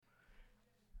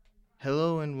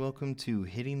Hello and welcome to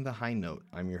Hitting the High Note.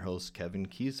 I'm your host, Kevin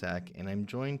Cusack, and I'm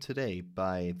joined today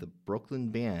by the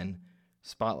Brooklyn band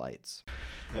Spotlights.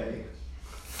 Hey.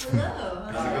 Hello.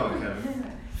 How's it going,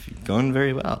 Kevin? Going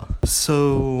very well.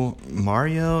 So,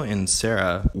 Mario and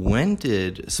Sarah, when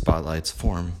did Spotlights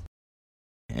form?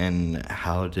 And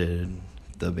how did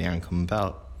the band come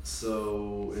about?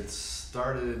 So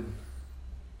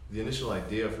the initial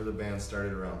idea for the band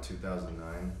started around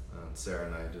 2009. Sarah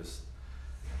and I just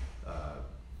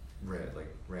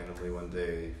randomly one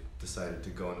day decided to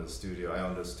go into the studio. I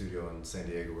owned a studio in San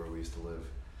Diego where we used to live.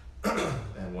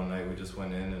 And one night we just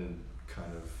went in and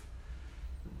kind of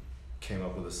came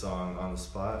up with a song on the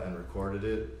spot and recorded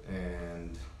it,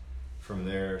 and from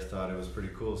there thought it was pretty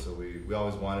cool. So we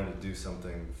always wanted to do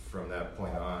something from that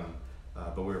point on,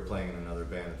 but we were playing in another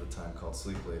band at the time called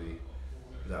Sleep Lady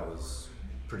that was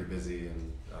pretty busy,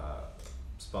 and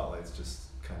Spotlights just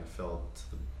kind of fell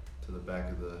to the back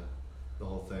of the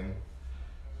whole thing.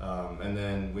 And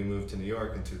then we moved to New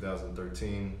York in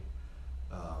 2013.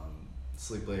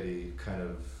 Sleep Lady kind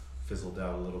of fizzled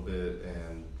out a little bit,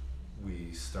 and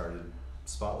we started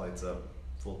Spotlights up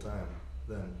full time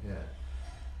then, yeah.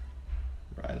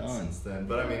 Right on. Since then.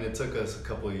 But I mean, it took us a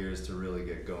couple of years to really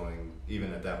get going,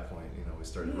 even at that point. You know, we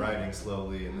started writing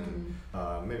slowly, and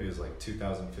then maybe it was like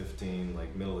 2015,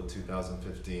 like middle of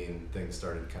 2015, things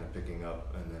started kind of picking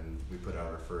up, and then we put out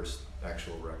our first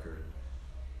actual record.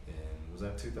 And was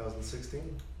that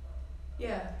 2016?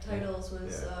 Yeah, Titles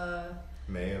was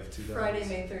May of 2000. Friday,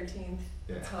 May 13th.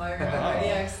 Yeah. That's how I remember.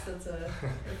 Yeah, 'cause that's a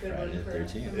good Friday one for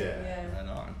 13th. Yeah. Right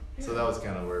on. So that was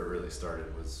kind of where it really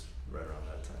started, was right around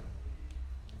that time.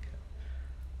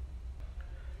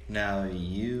 Now,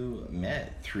 you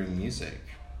met through music,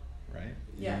 right?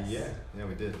 Yes. Yeah,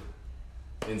 we did.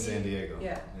 In San Diego.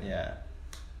 Yeah.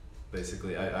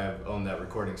 Basically, I owned that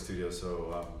recording studio,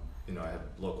 so I had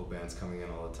local bands coming in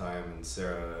all the time, and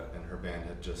Sarah and her band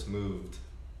had just moved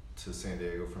to San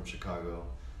Diego from Chicago,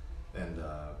 and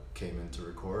came in to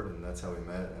record, and that's how we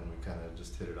met, and we kind of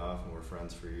just hit it off, and we're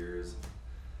friends for years.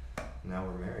 Now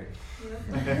we're married.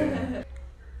 Yeah.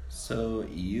 So,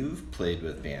 you've played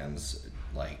with bands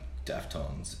like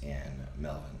Deftones and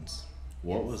Melvins.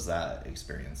 What was that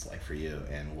experience like for you,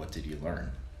 and what did you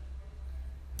learn?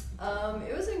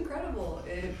 It was incredible.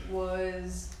 It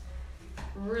was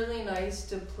really nice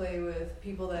to play with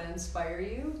people that inspire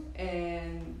you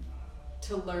and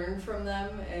to learn from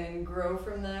them and grow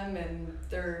from them, and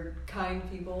they're kind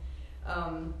people.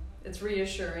 It's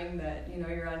reassuring that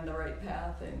you're on the right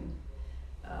path, and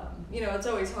it's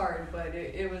always hard, but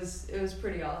it was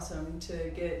pretty awesome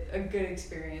to get a good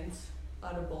experience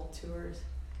out of both tours.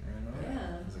 Right on.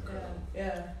 Yeah, It was incredible.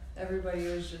 yeah. Everybody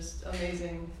was just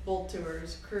amazing. Both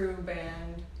tours, crew,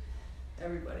 band,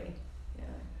 everybody. Yeah.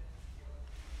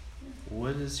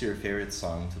 What is your favorite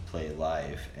song to play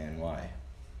live, and why?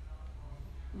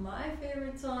 My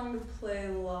favorite song to play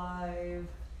live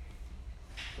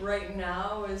right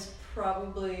now is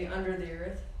probably Under the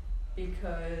Earth,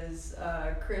 because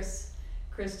Chris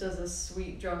does a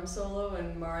sweet drum solo,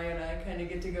 and Mario and I kind of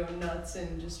get to go nuts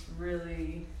and just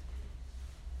really,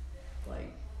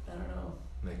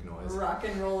 Make noise. rock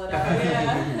and roll it out.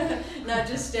 Yeah. Not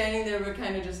just standing there, but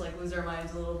kind of just lose our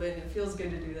minds a little bit, and it feels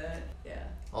good to do that. Yeah.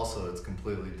 Also, it's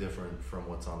completely different from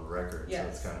what's on the record, so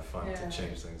it's Yes. kind of fun Yeah. to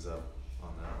change things up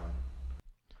on that one.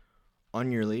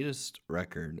 On your latest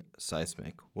record,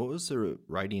 Seismic, what was the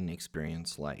writing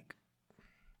experience like?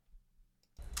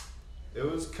 It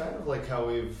was kind of like how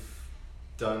we've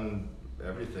done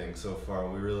everything so far.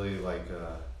 We really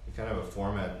we kind of have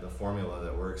a formula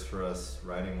that works for us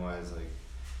writing-wise.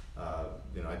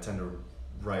 I tend to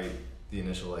write the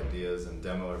initial ideas and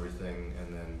demo everything,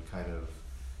 and then kind of,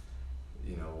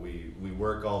 we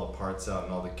work all the parts out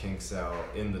and all the kinks out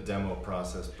in the demo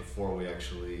process before we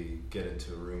actually get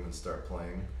into a room and start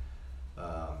playing.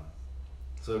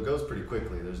 So it goes pretty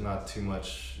quickly. There's not too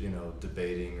much,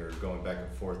 debating or going back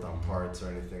and forth on parts or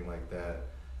anything like that.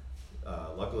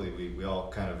 Luckily, we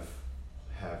all kind of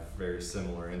have very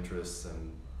similar interests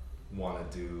and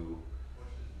want to do,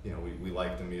 we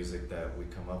like the music that we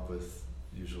come up with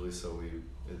usually, so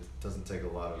it doesn't take a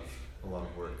lot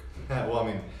of work. Well, I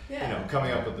mean, Yeah.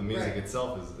 coming up with the music Right.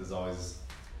 itself is always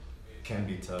can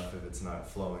be tough if it's not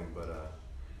flowing, but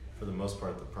for the most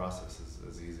part, the process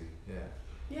is easy. Yeah.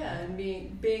 Yeah, and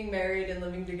being married and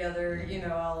living together,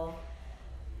 I'll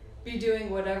be doing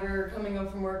whatever, coming home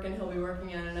from work, and he'll be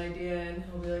working on an idea, and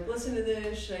he'll be like, listen to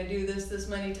this, should I do this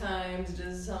many times,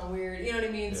 does it sound weird, you know what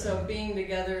I mean? Yeah. So being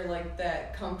together like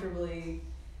that comfortably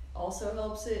also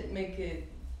helps it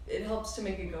helps to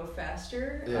make it go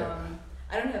faster. Yeah.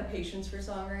 I don't have patience for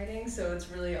songwriting, so it's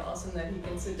really awesome that he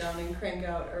can sit down and crank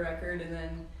out a record, and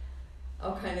then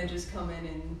I'll kind of just come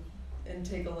in and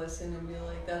take a listen and be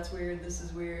like, that's weird, this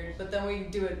is weird. But then we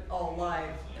do it all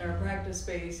live in our practice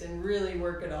space and really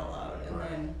work it all out,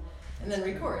 and then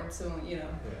record. So we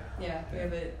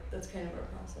have it. That's kind of our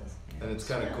process. And it's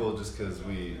kind of cool just because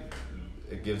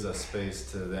it gives us space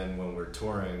to then, when we're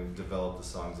touring, develop the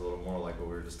songs a little more, like what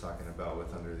we were just talking about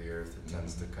with Under the Earth. It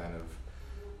tends to kind of,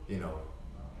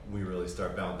 we really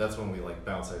start that's when we like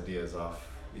bounce ideas off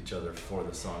each other for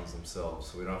the songs themselves.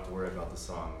 So we don't have to worry about the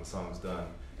song. The song's done.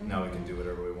 Mm-hmm. Now we can do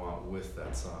whatever we want with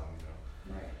that song,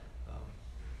 Right.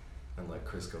 And let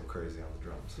Chris go crazy on the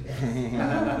drums.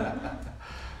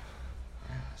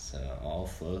 So all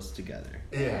flows together.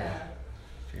 Yeah.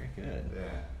 Very good.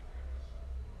 Yeah.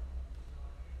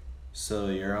 So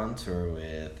you're on tour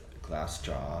with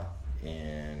Glassjaw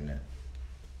and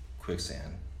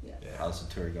Quicksand. Yeah. How's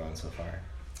the tour going so far?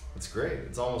 It's great.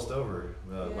 It's almost over.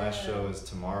 The last show is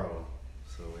tomorrow,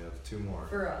 so we have 2 more.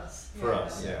 For us. For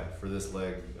us, yeah. For this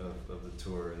leg of the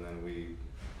tour, and then we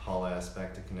haul ass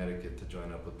back to Connecticut to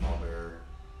join up with Pallbearer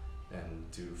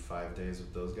and do 5 days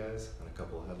with those guys and a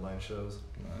couple of headline shows.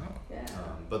 Wow. Yeah.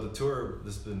 But the tour,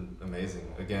 this has been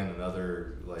amazing. Again,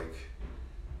 another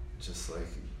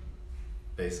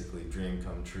basically dream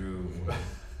come true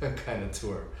kind of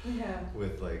tour. Yeah.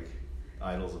 With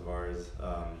idols of ours.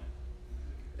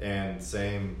 And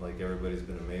same, everybody's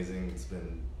been amazing. It's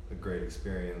been a great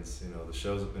experience. The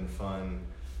shows have been fun.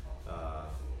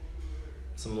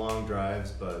 Some long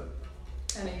drives, but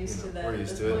kind of used to that. We're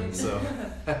used to it, so.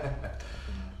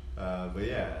 But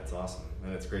yeah, it's awesome,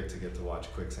 and it's great to get to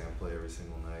watch Quicksand play every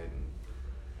single night. And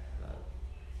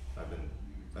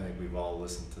I think we've all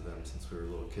listened to them since we were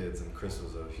little kids, and Chris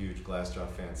was a huge Glassjaw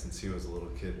fan since he was a little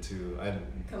kid too. I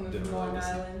didn't Long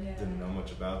Island, didn't know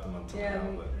much about them until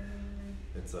now, but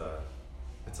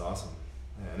it's awesome.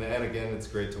 Yeah, and again, it's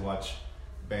great to watch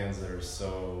bands that are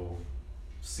so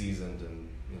seasoned and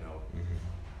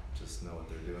just know what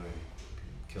they're doing,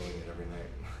 killing it every night.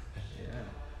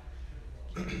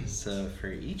 Yeah. So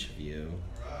for each of you,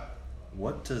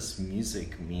 what does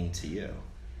music mean to you?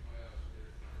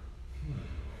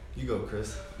 You go,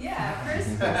 Chris. Yeah, Chris.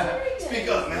 Speak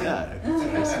up, man.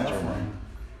 Yeah.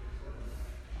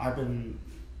 I've been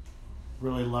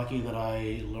really lucky that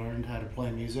I learned how to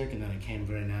play music, and then it came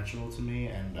very natural to me,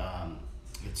 and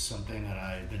it's something that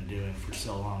I've been doing for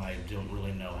so long. I don't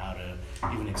really know how to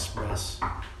even express,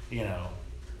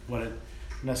 what it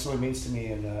necessarily means to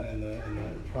me in the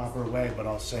proper way. But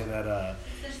I'll say that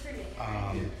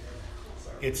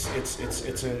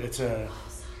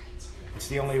it's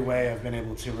the only way I've been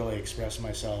able to really express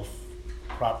myself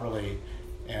properly,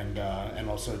 and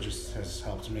also just has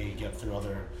helped me get through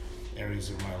other areas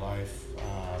of my life,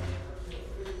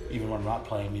 even when I'm not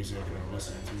playing music or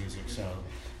listening to music. So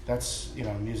that's,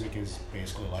 music is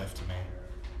basically life to me.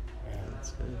 Yeah.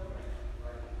 That's good.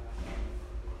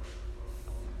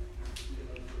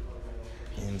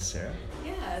 And Sarah?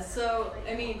 Yeah, so,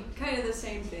 kind of the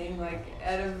same thing.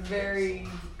 At a very,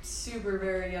 super,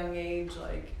 very young age,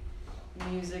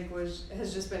 music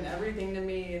has just been everything to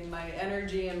me, and my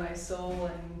energy and my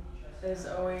soul, and has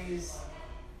always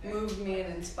moved me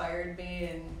and inspired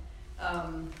me.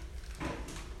 And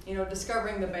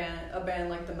discovering a band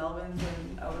like the Melvins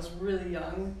when I was really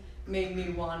young made me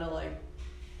want to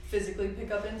physically pick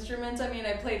up instruments. I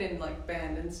played in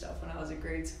band and stuff when I was at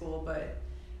grade school, but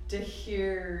to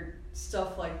hear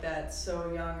stuff like that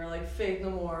so young, or Faith No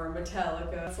More, or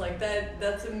Metallica, it's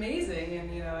that's amazing.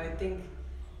 And I think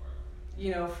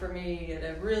for me at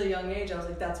a really young age, I was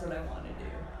that's what I want to do.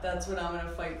 That's what I'm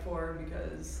gonna fight for,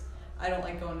 because I don't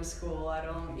like going to school. I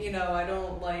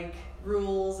don't like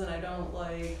rules, and I don't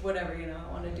like whatever.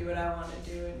 I want to do what I want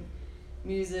to do, and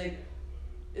music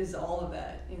is all of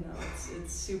that.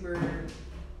 It's super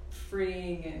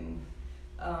freeing, and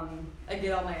I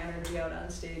get all my energy out on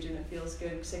stage, and it feels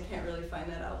good because I can't really find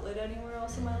that outlet anywhere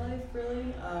else in my life,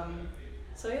 really.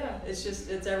 So yeah,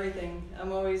 it's everything.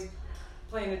 I'm always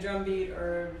playing a drum beat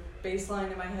or a bass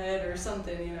line in my head or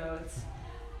something. It's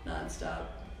nonstop.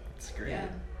 It's great. Yeah.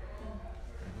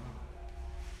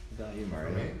 What about you,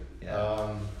 Mario? Me?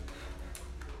 Yeah.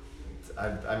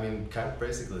 Kind of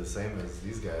basically the same as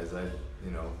these guys. I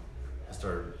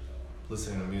started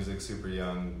listening to music super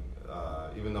young,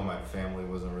 even though my family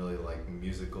wasn't really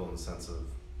musical in the sense of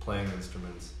playing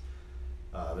instruments.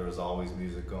 There was always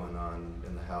music going on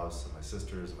in the house, and my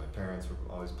sisters and my parents were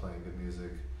always playing good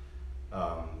music.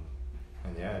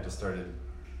 And yeah, I just started,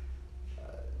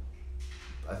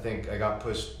 I think I got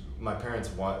pushed. My parents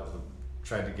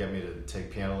tried to get me to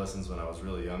take piano lessons when I was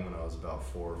really young, when I was about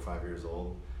 4 or 5 years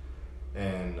old.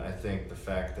 And I think the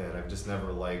fact that I've just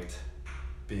never liked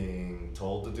being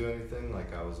told to do anything,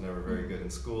 like I was never very good in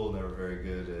school, never very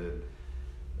good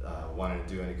at wanting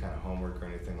to do any kind of homework or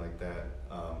anything like that.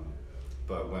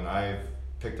 But when I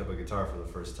picked up a guitar for the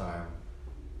first time,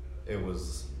 it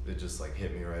just like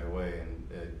hit me right away,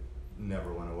 and it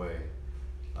never went away,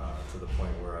 to the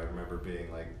point where I remember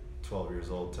being like 12 years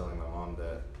old telling my mom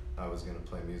that I was going to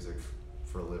play music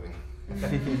for a living. And I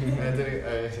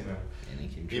didn't,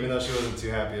 even though she wasn't too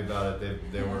happy about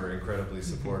it, they were incredibly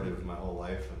supportive my whole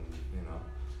life, and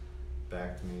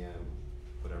backed me in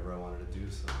whatever I wanted to do.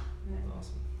 So it was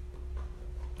awesome.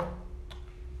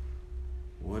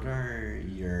 What are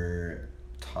your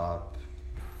top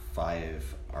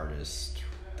 5 artists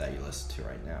that you listen to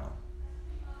right now?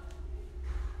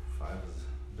 5 is a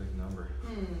big number.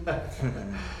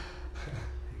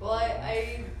 Well,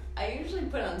 I usually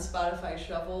put on Spotify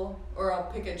Shuffle, or I'll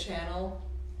pick a channel.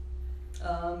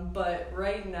 But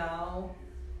right now,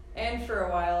 and for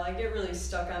a while, I get really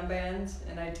stuck on bands,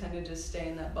 and I tend to just stay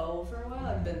in that bubble for a while.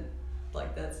 I've been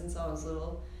like that since I was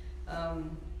little.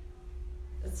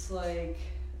 It's like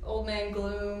Old Man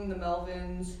Gloom, The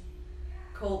Melvins,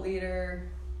 Cult Leader.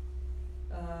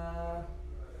 Trying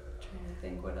to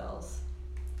think what else.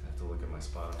 I have to look at my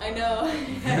Spotify. I know.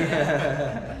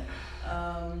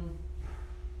 I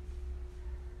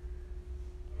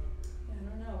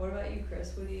don't know. What about you,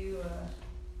 Chris? What do you?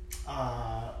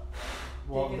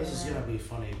 Well, this is gonna be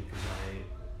funny because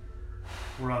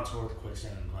we're on tour with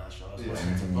Quicksand and Glassjaw. I was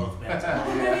listening to both bands.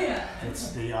 Yeah.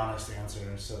 It's the honest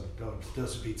answer. So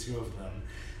those would be 2 of them.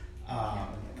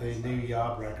 The new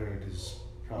Yob record is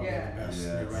probably the best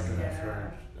new record I've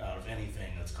heard out of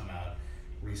anything that's come out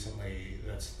recently.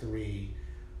 That's 3.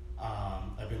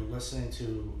 I've been listening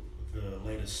to the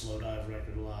latest Slowdive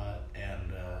record a lot,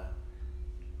 and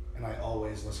I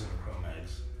always listen to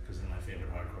Cro-Mags because they're my favorite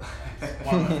hardcore bands.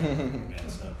 One of my favorite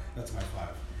bands, so that's my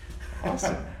 5.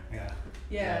 Awesome.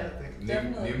 Yeah, I think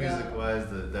definitely. new music wise,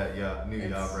 that new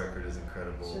Yob record is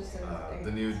incredible. It's just amazing.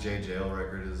 The new J Jail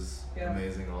record is Yeah.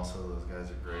 amazing. Also, those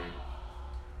guys are great.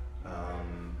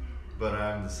 But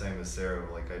I'm the same as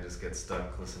Sarah. Like I just get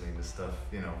stuck listening to stuff.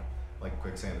 Like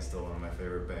Quicksand is still one of my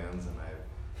favorite bands, and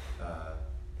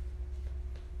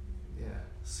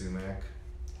Sumac.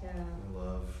 Yeah. I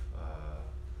love.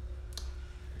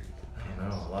 I don't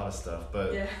know, a lot of stuff,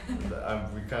 but Yeah.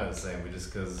 we're kind of the same.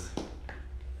 Because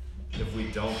if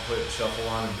we don't put shuffle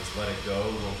on and just let it go,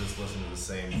 we'll just listen to the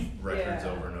same records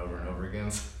over and over and over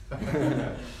again.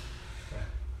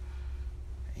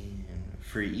 And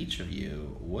for each of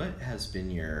you, what has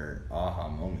been your aha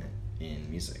moment in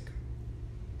music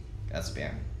as a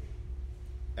band?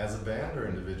 As a band or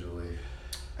individually?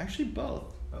 Actually,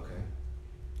 both. Okay.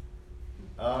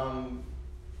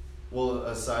 Well,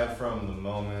 aside from the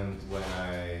moment when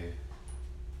I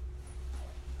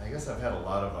guess I've had a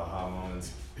lot of aha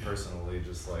moments personally,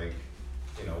 just like,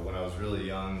 when I was really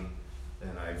young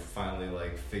and I finally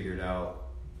figured out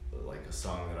a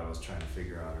song that I was trying to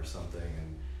figure out or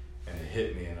something, and it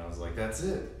hit me and I was like, that's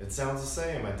it. It sounds the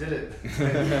same. I did it.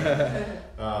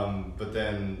 But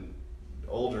then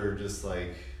older, just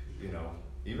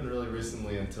even really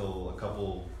recently until a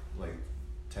couple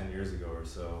 10 years ago or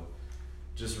so,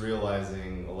 just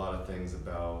realizing a lot of things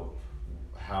about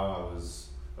how I was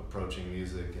approaching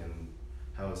music and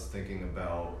how I was thinking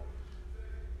about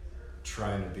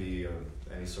trying to be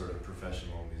any sort of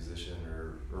professional musician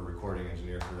or recording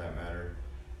engineer for that matter,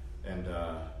 and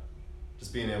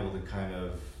just being able to kind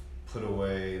of put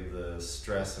away the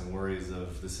stress and worries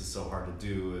of this is so hard to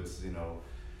do, it's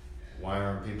why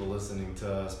aren't people listening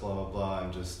to us, blah blah blah,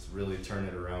 and just really turn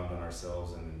it around on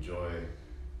ourselves and enjoy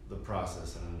the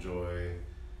process and enjoy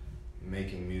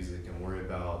making music and worry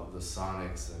about the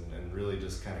sonics and really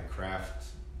just kind of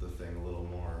craft the thing a little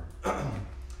more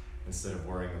instead of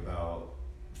worrying about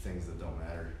things that don't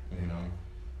matter,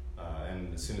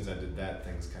 and as soon as I did that,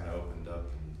 things kind of opened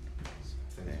up and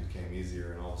things became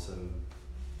easier, and all of a sudden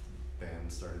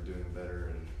bands started doing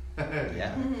better, and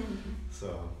Yeah.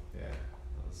 So that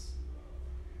was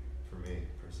for me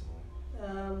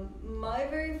personally. My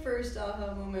very first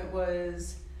aha moment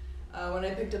was when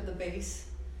I picked up the bass.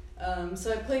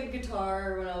 So I played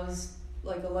guitar when I was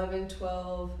 11,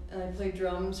 12, and I played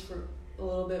drums for a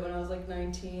little bit when I was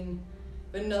 19,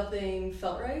 but nothing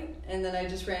felt right. And then I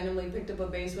just randomly picked up a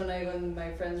bass one night when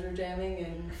my friends were jamming,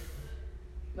 and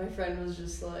my friend was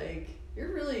just like,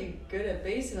 "You're really good at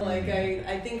bass." And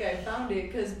I think I found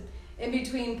it, because in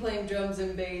between playing drums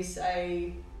and bass,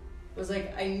 I was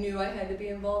I knew I had to be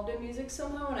involved in music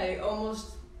somehow, and I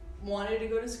almost wanted to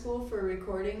go to school for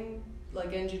recording,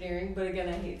 engineering, but again,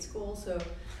 I hate school, so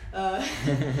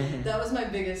that was my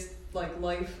biggest like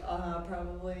life,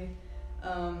 probably.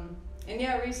 And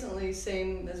yeah, recently,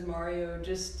 same as Mario,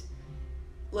 just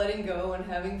letting go and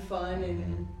having fun,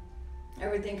 and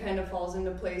everything kind of falls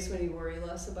into place when you worry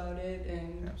less about it.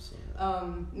 And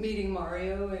meeting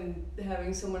Mario and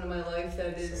having someone in my life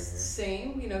that is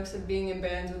same, you know, because of being in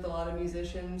bands with a lot of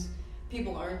musicians,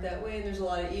 people aren't that way, and there's a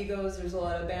lot of egos, there's a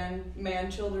lot of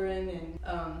man children, and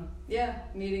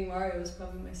meeting Mario was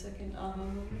probably my second aha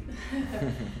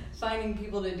moment. Finding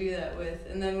people to do that with,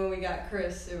 and then when we got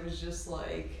Chris, it was just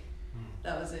like,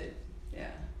 that was it.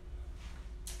 Yeah.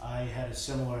 I had a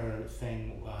similar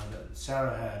thing that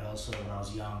Sarah had also when I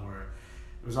was young, where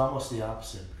it was almost the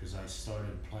opposite, because I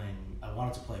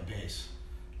wanted to play bass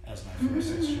as my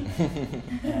first instrument.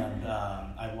 And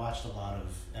I watched a lot of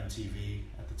MTV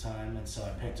at the time, and so I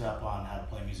picked up on how to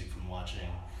play music from watching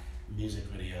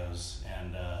music videos.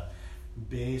 And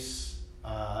bass,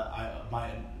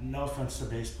 no offense to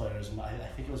bass players, I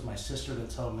think it was my sister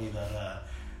that told me that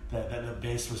the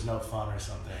bass was no fun or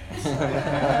something. So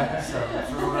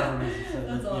for whatever reason,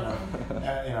 that's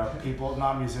awesome. People,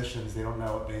 non-musicians, they don't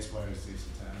know what bass players do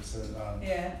sometimes. So,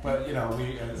 but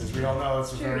as we all know,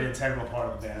 it's a very integral part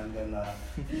of the band, and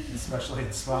especially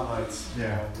in Spotlights,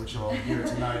 which you'll hear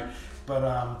tonight. But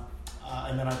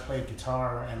and then I played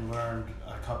guitar and learned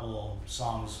a couple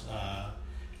songs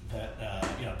that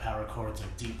power chords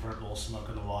like Deep Purple, Smoke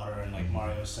in the Water, and like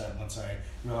Mario said, once I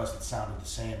realized it sounded the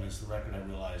same as the record, I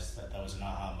realized that was an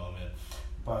aha moment.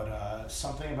 But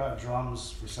something about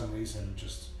drums, for some reason,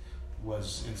 just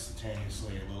was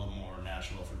instantaneously a little more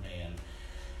natural for me, and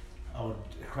I would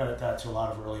credit that to a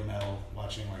lot of early metal,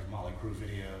 watching like Motley Crue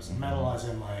videos, and metal as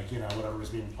in like, whatever was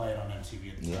being played on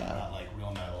MTV at the time, not like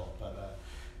real metal. But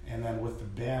and then with the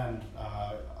band,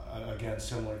 again,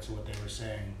 similar to what they were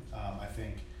saying, I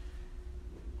think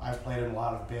I've played in a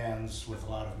lot of bands with a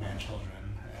lot of man children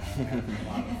and a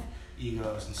lot of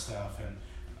egos and stuff, and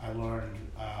I learned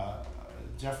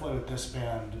definitely with this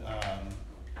band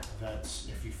that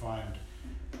if you find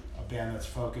a band that's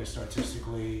focused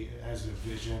artistically, has a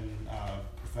vision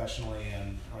professionally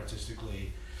and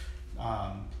artistically,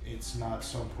 it's not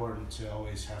so important to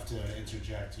always have to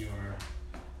interject your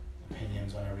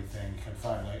opinions on everything. You can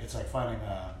find it's like finding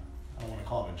I don't want to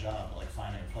call it a job, but like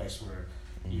finding a place where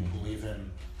you believe in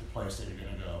the place that you're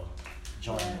going to go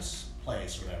join this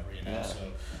place or whatever,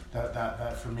 so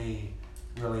that for me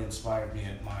really inspired me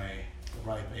at my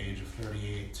ripe age of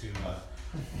 38 to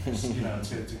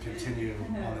to continue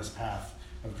on this path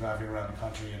of driving around the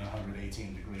country in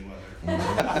 118 degree weather.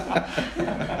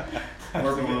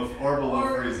 or below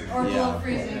freezing. Or below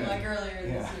freezing, like earlier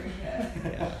this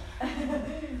year.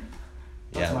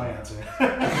 That's my answer.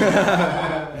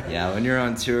 Yeah, when you're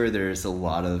on tour, there's a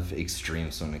lot of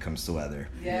extremes when it comes to weather.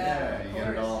 Yeah, you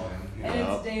get it all, man. And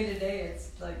it's day to day.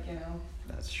 It's like,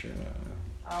 That's true.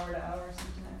 Hour to hour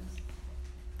sometimes.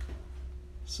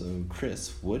 So,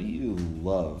 Chris, what do you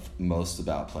love most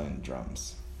about playing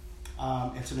drums?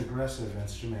 It's an aggressive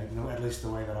instrument, at least the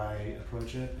way that I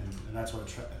approach it, and that's what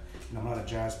I'm not a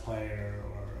jazz player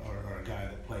or a guy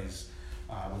that plays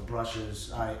with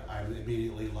brushes. I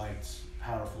immediately liked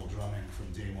powerful drumming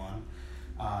from day one.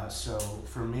 So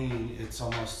for me, it's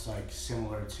almost like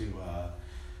similar to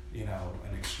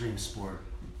an extreme sport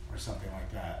or something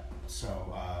like that.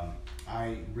 So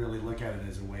I really look at it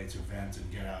as a way to vent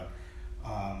and get out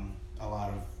a lot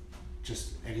of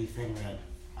just anything that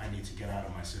I need to get out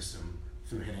of my system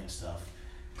through hitting stuff.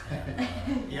 And,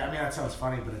 that sounds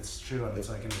funny, but it's true. And it's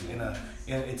like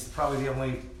it's probably the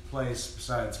only place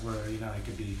besides where it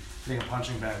could be hitting a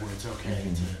punching bag where it's okay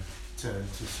to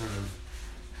sort of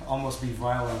almost be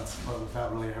violent, but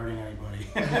without really hurting anybody.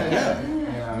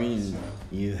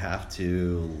 You have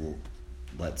to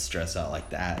let stress out like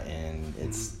that, and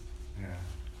it's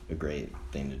a great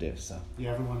thing to do. So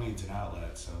everyone needs an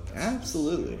outlet. So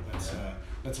absolutely,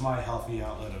 that's my healthy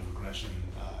outlet of aggression in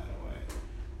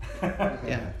a way.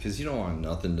 Yeah, because you don't want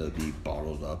nothing to be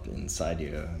bottled up inside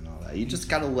you and all that. You just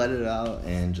gotta let it out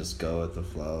and just go with the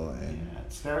flow. And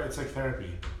it's like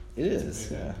therapy. It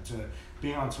is.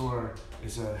 Being on tour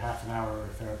is a half an hour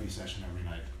therapy session every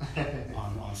night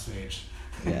on stage.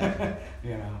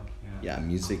 Yeah,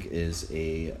 music is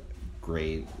a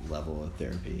great level of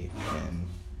therapy, and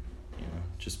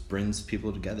just brings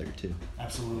people together too.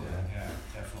 Absolutely, yeah,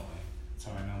 definitely. That's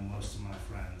how I know most of my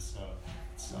friends. So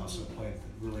it's also played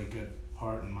a really good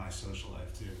part in my social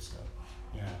life too. So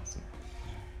yeah.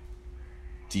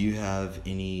 Do you have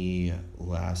any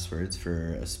last words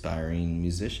for aspiring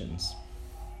musicians?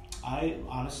 I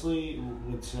honestly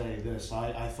would say this.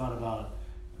 I thought about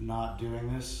not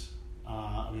doing this.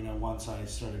 Once I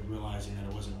started realizing that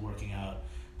it wasn't working out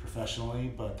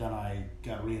professionally, but then I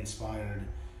got re-inspired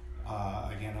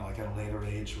again, like at a later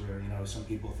age, where some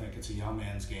people think it's a young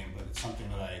man's game, but it's something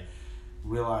that I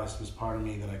realized was part of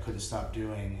me that I couldn't stop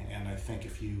doing. And I think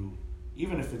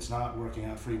even if it's not working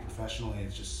out for you professionally,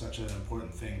 it's just such an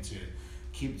important thing to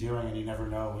keep doing, and you never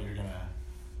know what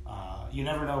you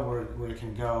never know where it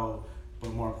can go,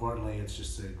 but more importantly, it's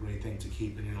just a great thing to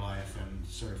keep in your life and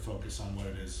sort of focus on what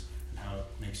it is and how it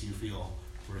makes you feel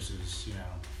versus,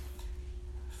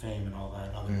 fame and all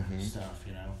that other stuff,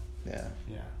 Yeah.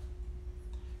 Yeah.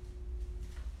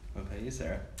 What about you,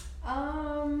 Sarah?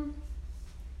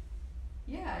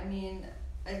 Yeah, I mean,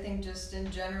 I think just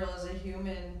in general as a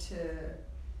human to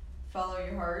follow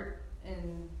your heart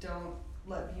and don't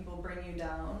let people bring you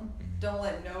down. Don't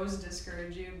let no's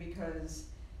discourage you, because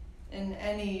in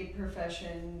any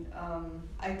profession,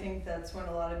 I think that's when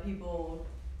a lot of people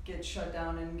get shut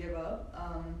down and give up.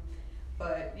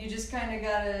 But you just kind of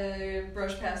gotta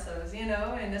brush past those,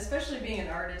 and especially being an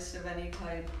artist of any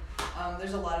type,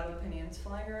 there's a lot of opinions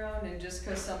flying around, and just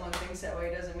because someone thinks that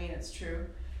way doesn't mean it's true.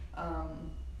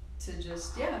 To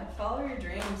just, follow your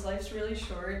dreams. Life's really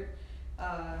short,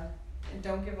 and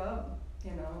don't give up,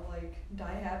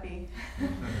 die happy.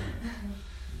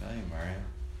 Bye, Mario.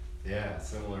 Yeah,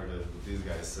 similar to what these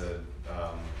guys said.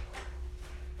 I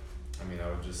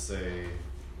would just say,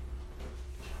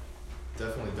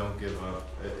 definitely don't give up.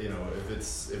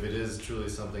 If it is truly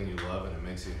something you love and it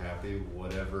makes you happy,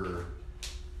 whatever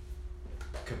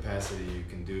capacity you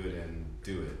can do it in,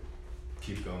 do it.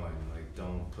 Keep going.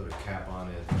 Don't put a cap on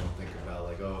it. Don't think about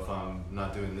if I'm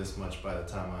not doing this much by the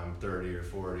time I'm 30 or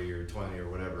 40 or 20 or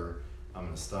whatever, I'm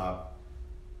gonna stop.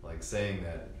 Saying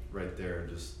that right there,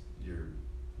 just you're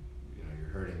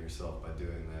hurting yourself by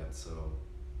doing that. So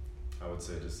I would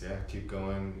say just keep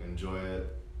going, enjoy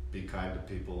it, be kind to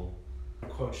people. I'll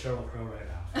quote Sheryl Crow right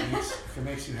now. If it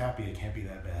makes you happy, it can't be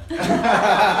that bad.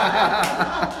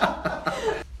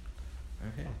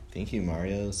 Okay. Thank you,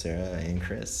 Mario, Sarah, and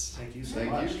Chris. Thank you so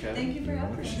Thank much. you, Kevin. Thank you for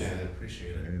having us.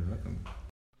 Appreciate it. You're very welcome.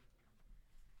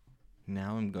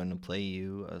 Now I'm going to play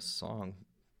you a song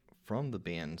from the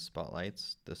band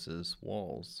Spotlights. This is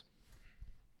Walls.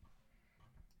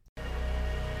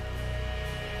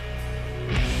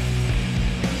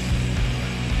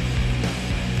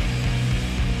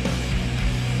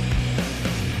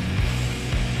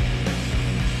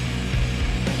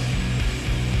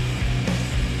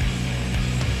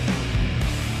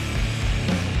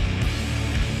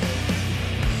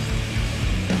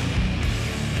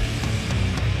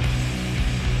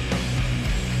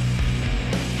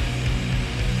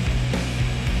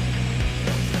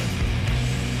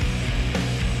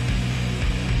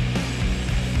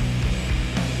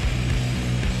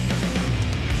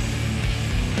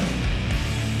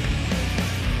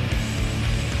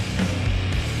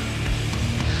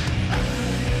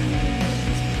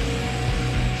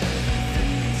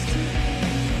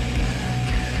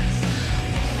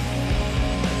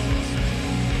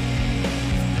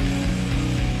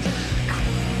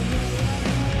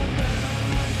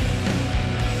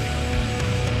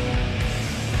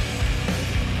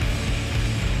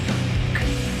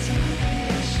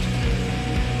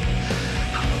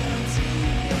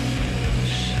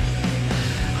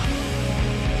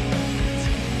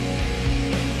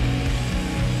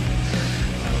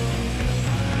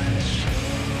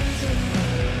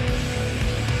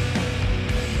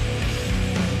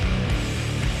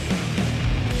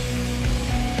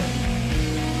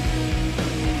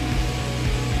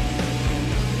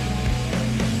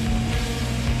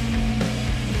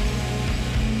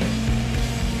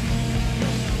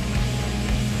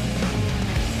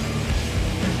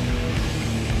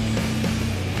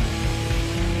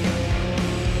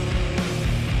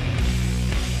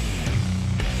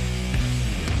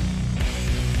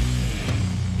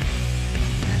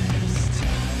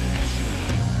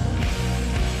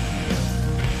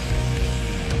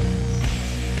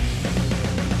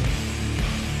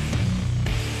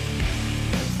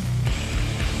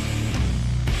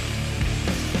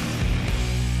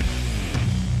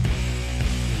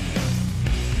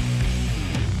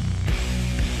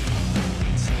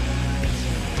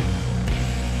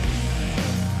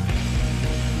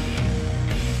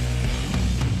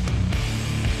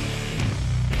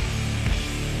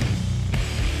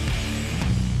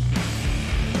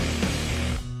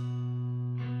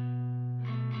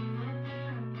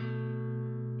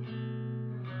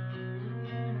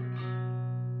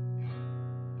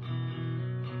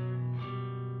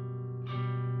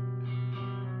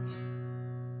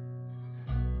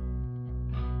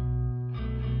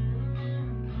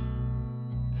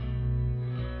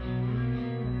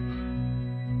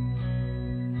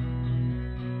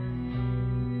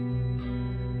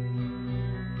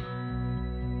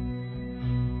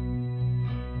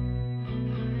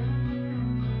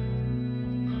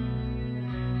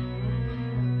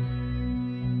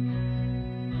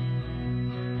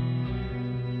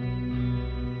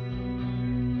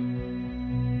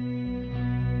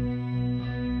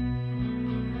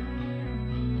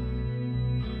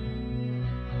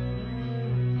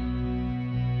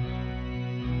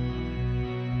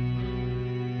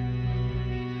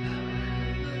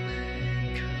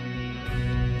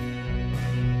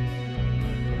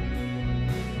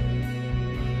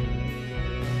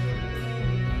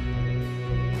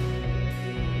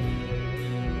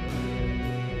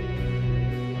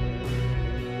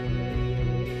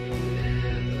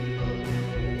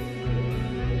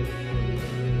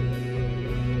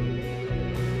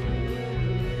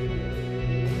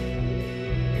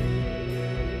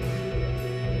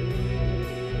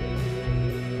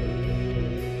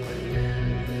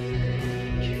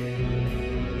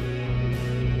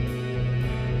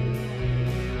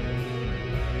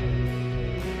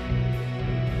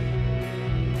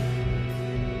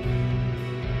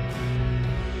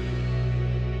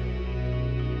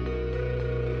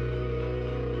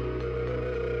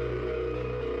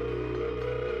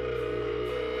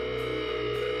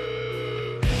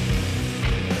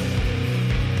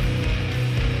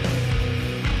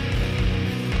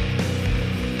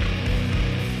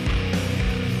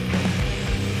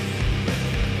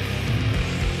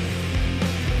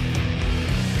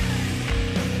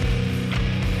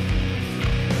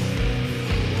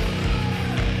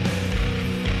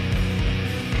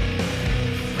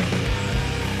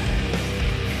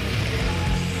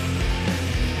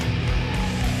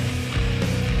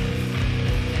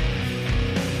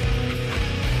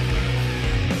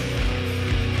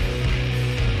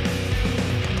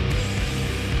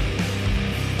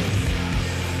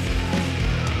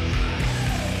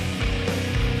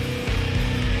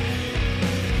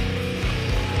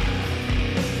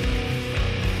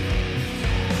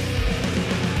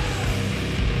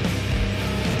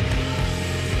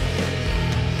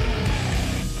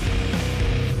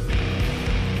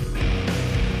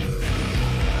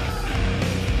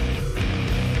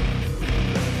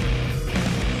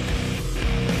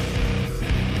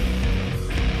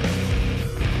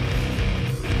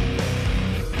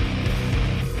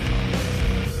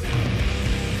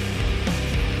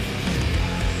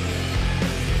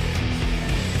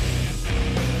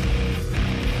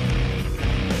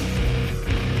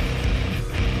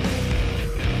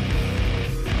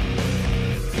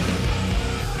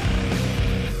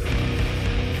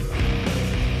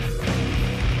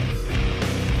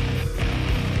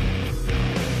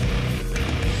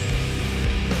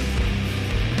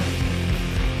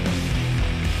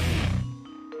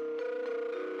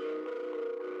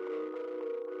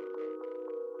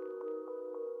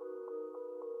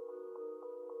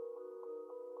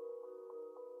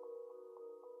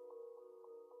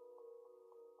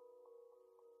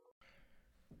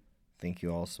 Thank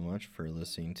you all so much for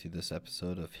listening to this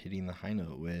episode of Hitting the High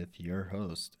Note with your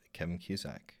host, Kevin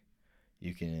Cusack.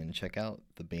 You can check out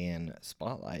the band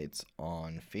Spotlights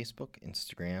on Facebook,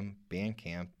 Instagram,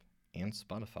 Bandcamp, and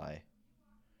Spotify.